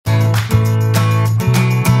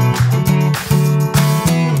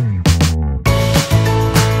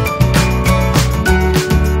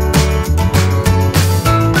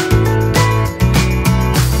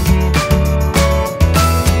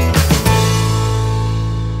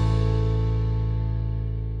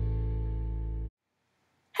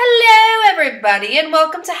everybody, and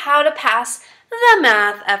welcome to How to Pass the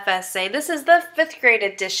Math FSA. This is the 5th grade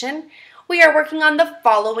edition. We are working on the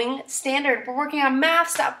following standard. We're working on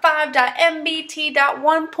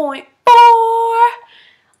Maths.5.MBT.1.4,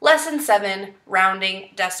 Lesson 7,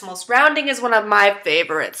 Rounding Decimals. Rounding is one of my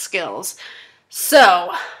favorite skills.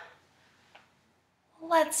 So,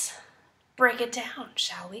 let's break it down,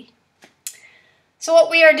 shall we? So what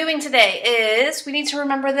we are doing today is we need to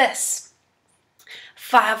remember this.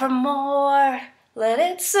 5 or more, let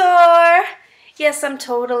it soar. Yes, I'm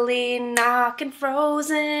totally knocking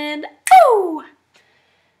frozen. Oh!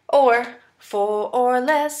 Or 4 or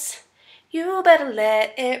less, you better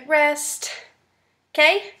let it rest.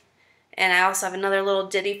 Okay? And I also have another little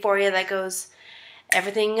ditty for you that goes,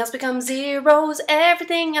 everything else becomes zeros,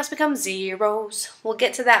 everything else becomes zeros. We'll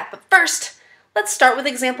get to that, but first, let's start with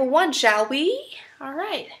example 1, shall we? All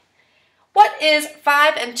right. What is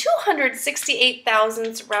 5 and 268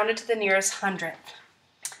 thousandths rounded to the nearest hundredth?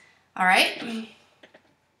 All right.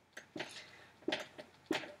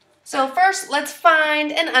 So first, let's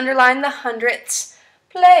find and underline the hundredths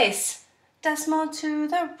place. Decimal to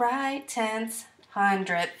the right, tenths,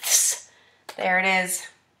 hundredths. There it is.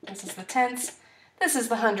 This is the tenths. This is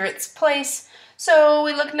the hundredths place. So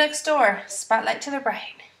we look next door. Spotlight to the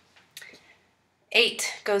right.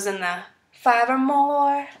 8 goes in the 5 or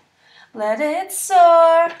more. Let it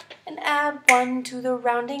soar and add 1 to the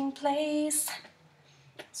rounding place.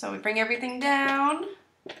 So we bring everything down.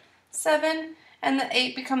 7 and the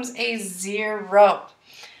 8 becomes a 0.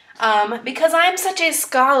 Because I'm such a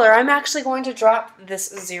scholar, I'm actually going to drop this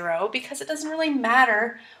 0 because it doesn't really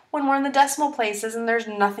matter when we're in the decimal places and there's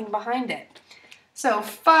nothing behind it. So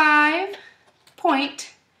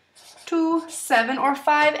 5.27 or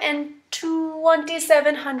 5 and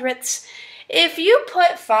 27 hundredths. If you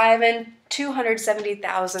put 5 and 270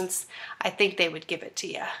 thousandths, I think they would give it to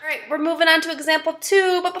you. All right, we're moving on to example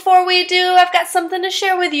 2, but before we do, I've got something to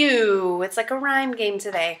share with you. It's like a rhyme game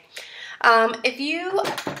today. If you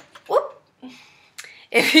want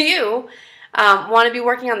to be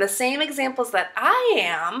working on the same examples that I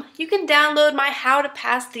am, you can download my How to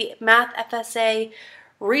Pass the Math FSA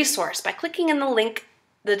resource by clicking in the link,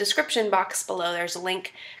 the description box below. There's a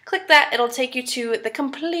link. Click that. It'll take you to the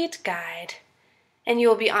complete guide, and you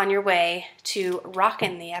will be on your way to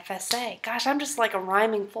rocking the FSA. Gosh, I'm just like a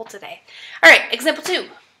rhyming fool today. All right, example 2.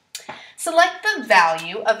 Select the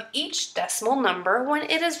value of each decimal number when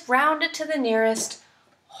it is rounded to the nearest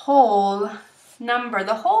whole number.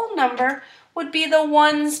 The whole number would be the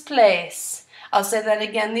ones place. I'll say that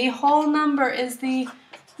again. The whole number is the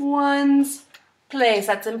ones place.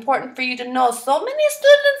 That's important for you to know. So many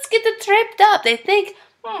students get it tripped up. They think,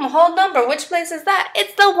 whole number, which place is that?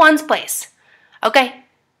 It's the ones place. Okay?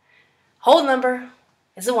 Whole number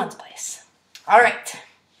is the ones place. All right.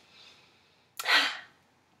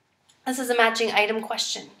 This is a matching item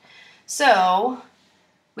question. So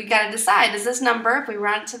we got to decide, is this number, if we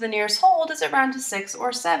round it to the nearest whole, does it round to 6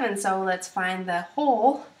 or 7? So let's find the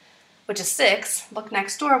whole, which is 6. Look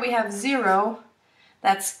next door, we have 0.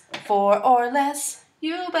 That's 4 or less.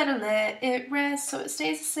 You better let it rest, so it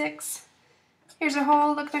stays a 6. Here's our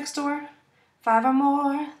whole, look next door. 5 or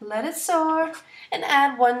more, let it soar, and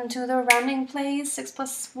add 1 to the rounding place. 6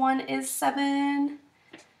 plus 1 is 7.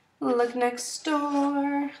 Look next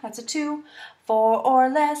door, that's a 2. 4 or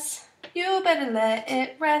less, you better let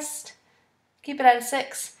it rest. Keep it at a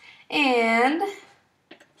 6. And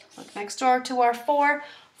look next door to our 4.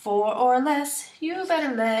 4 or less, you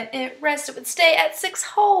better let it rest. It would stay at 6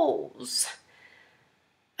 holes.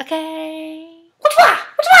 Okay.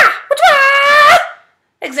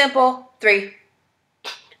 Example 3.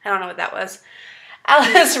 I don't know what that was.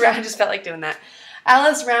 Alice rounded, just felt like doing that.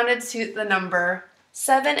 Alice rounded to the number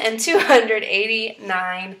 7 and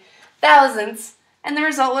 289 thousandths, and the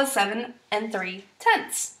result was 7 and 3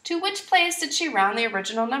 tenths. To which place did she round the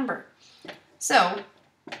original number? So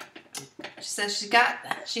she says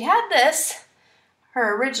she had this,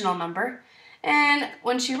 her original number, and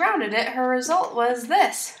when she rounded it, her result was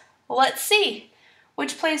this. Well, let's see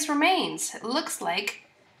which place remains. It looks like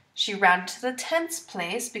she rounded to the tenths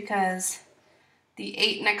place because the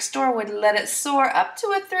 8 next door would let it soar up to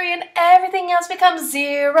a 3 and everything else becomes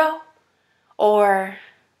 0. Or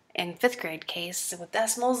in 5th grade case, with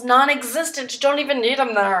decimals, non-existent. You don't even need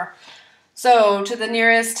them there. So to the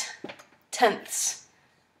nearest tenths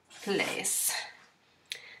place.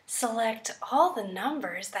 Select all the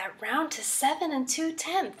numbers that round to 7 and 2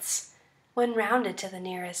 tenths when rounded to the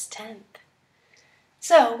nearest tenth.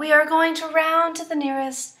 So we are going to round to the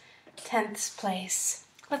nearest tenths place.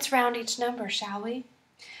 Let's round each number, shall we?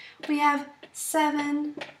 We have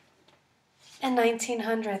 7 and 19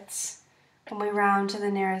 hundredths. and we round to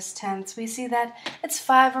the nearest tenths. We see that it's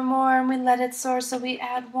 5 or more, and we let it soar, so we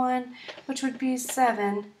add 1, which would be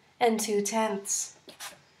 7 2/10.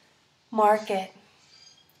 Mark it.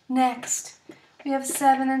 Next, we have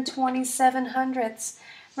 7 27 hundredths.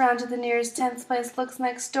 Round to the nearest tenths place, looks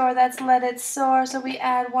next door. That's let it soar, so we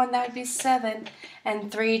add 1. That would be 7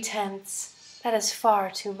 3/10. That is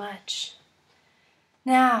far too much.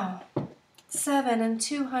 Now, 7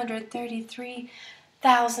 233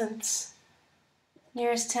 thousandths.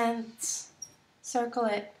 Nearest tenths. Circle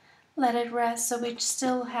it. Let it rest, so we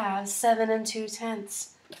still have 7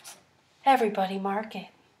 2/10. Everybody mark it.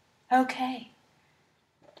 Okay.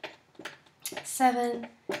 7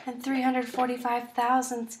 345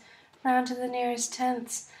 thousandths. Round to the nearest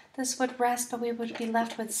tenths. This would rest, but we would be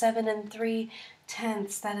left with 7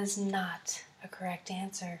 3/10. That is not a correct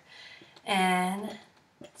answer. And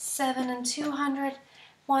 7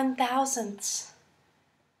 201 thousandths.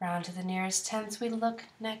 Round to the nearest tenths. We look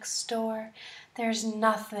next door. There's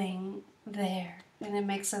nothing there, and it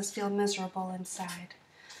makes us feel miserable inside.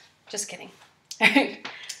 Just kidding.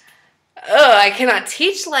 Oh, I cannot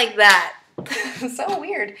teach like that. So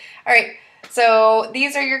weird. All right, so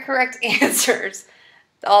these are your correct answers.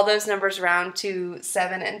 All those numbers round to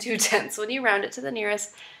 7 2/10 when you round it to the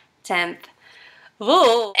nearest tenth.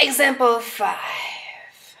 Ooh. Example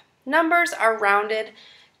 5. Numbers are rounded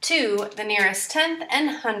to the nearest tenth and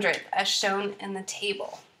hundredth as shown in the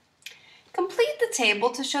table. Complete the table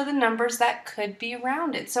to show the numbers that could be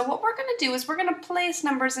rounded. So what we're going to do is we're going to place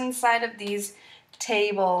numbers inside of these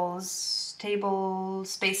table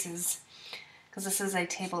spaces, because this is a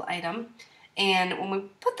table item. And when we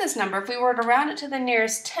put this number, if we were to round it to the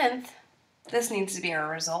nearest tenth, this needs to be our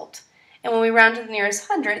result. And when we round to the nearest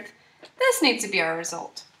hundredth, this needs to be our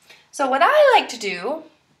result. So what I like to do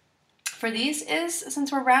for these is,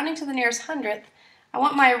 since we're rounding to the nearest hundredth, I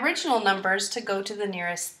want my original numbers to go to the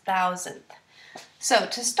nearest thousandth. So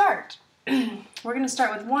to start, we're going to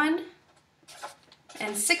start with 1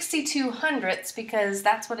 62 hundredths, because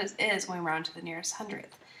that's what it is when we round to the nearest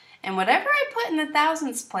hundredth. And whatever I put in the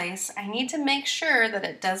thousandths place, I need to make sure that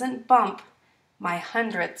it doesn't bump my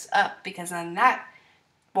hundredths up, because then that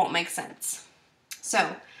won't make sense.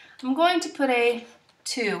 So I'm going to put a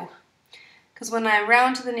 2, because when I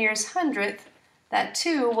round to the nearest hundredth, that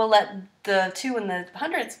 2 will let the 2 in the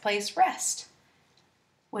hundredths place rest,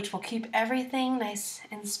 which will keep everything nice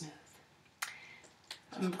and smooth.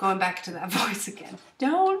 I'm going back to that voice again.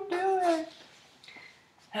 Don't do it.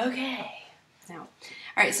 Okay. Now,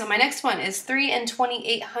 all right, so my next one is 3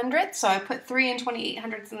 28 hundredths. So I put 3 28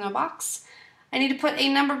 hundredths in the box. I need to put a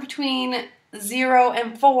number between 0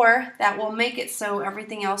 and 4 that will make it so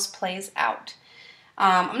everything else plays out.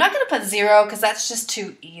 I'm not going to put 0 because that's just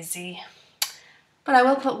too easy. But I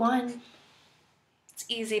will put 1. It's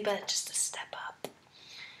easy, but just a step up.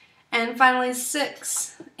 And finally,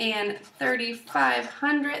 6 35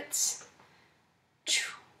 hundredths.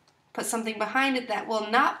 Put something behind it that will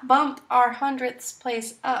not bump our hundredths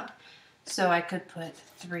place up. So I could put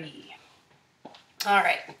 3. All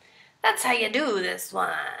right, that's how you do this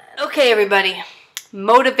one. Okay, everybody,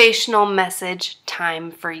 motivational message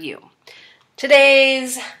time for you.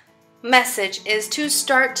 Today's message is to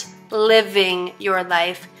start living your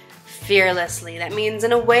life fearlessly. That means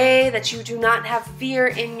in a way that you do not have fear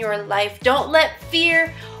in your life. Don't let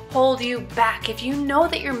fear hold you back. If you know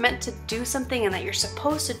that you're meant to do something and that you're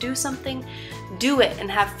supposed to do something, do it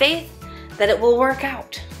and have faith that it will work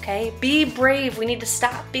out, okay? Be brave. We need to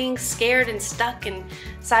stop being scared and stuck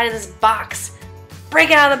inside of this box.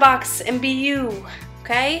 Break out of the box and be you,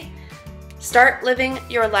 okay? Start living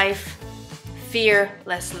your life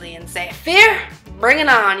fearlessly and say, fear, bring it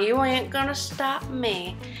on. You ain't gonna stop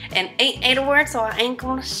me. And ain't a word, so I ain't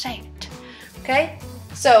gonna say it, okay?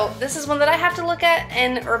 So this is one that I have to look at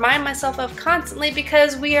and remind myself of constantly,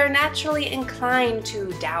 because we are naturally inclined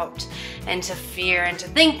to doubt and to fear and to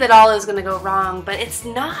think that all is going to go wrong, but it's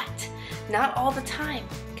not all the time,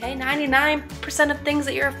 okay? 99% of things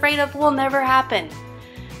that you're afraid of will never happen.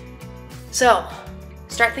 So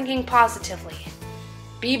start thinking positively.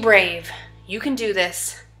 Be brave. You can do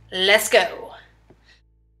this. Let's go.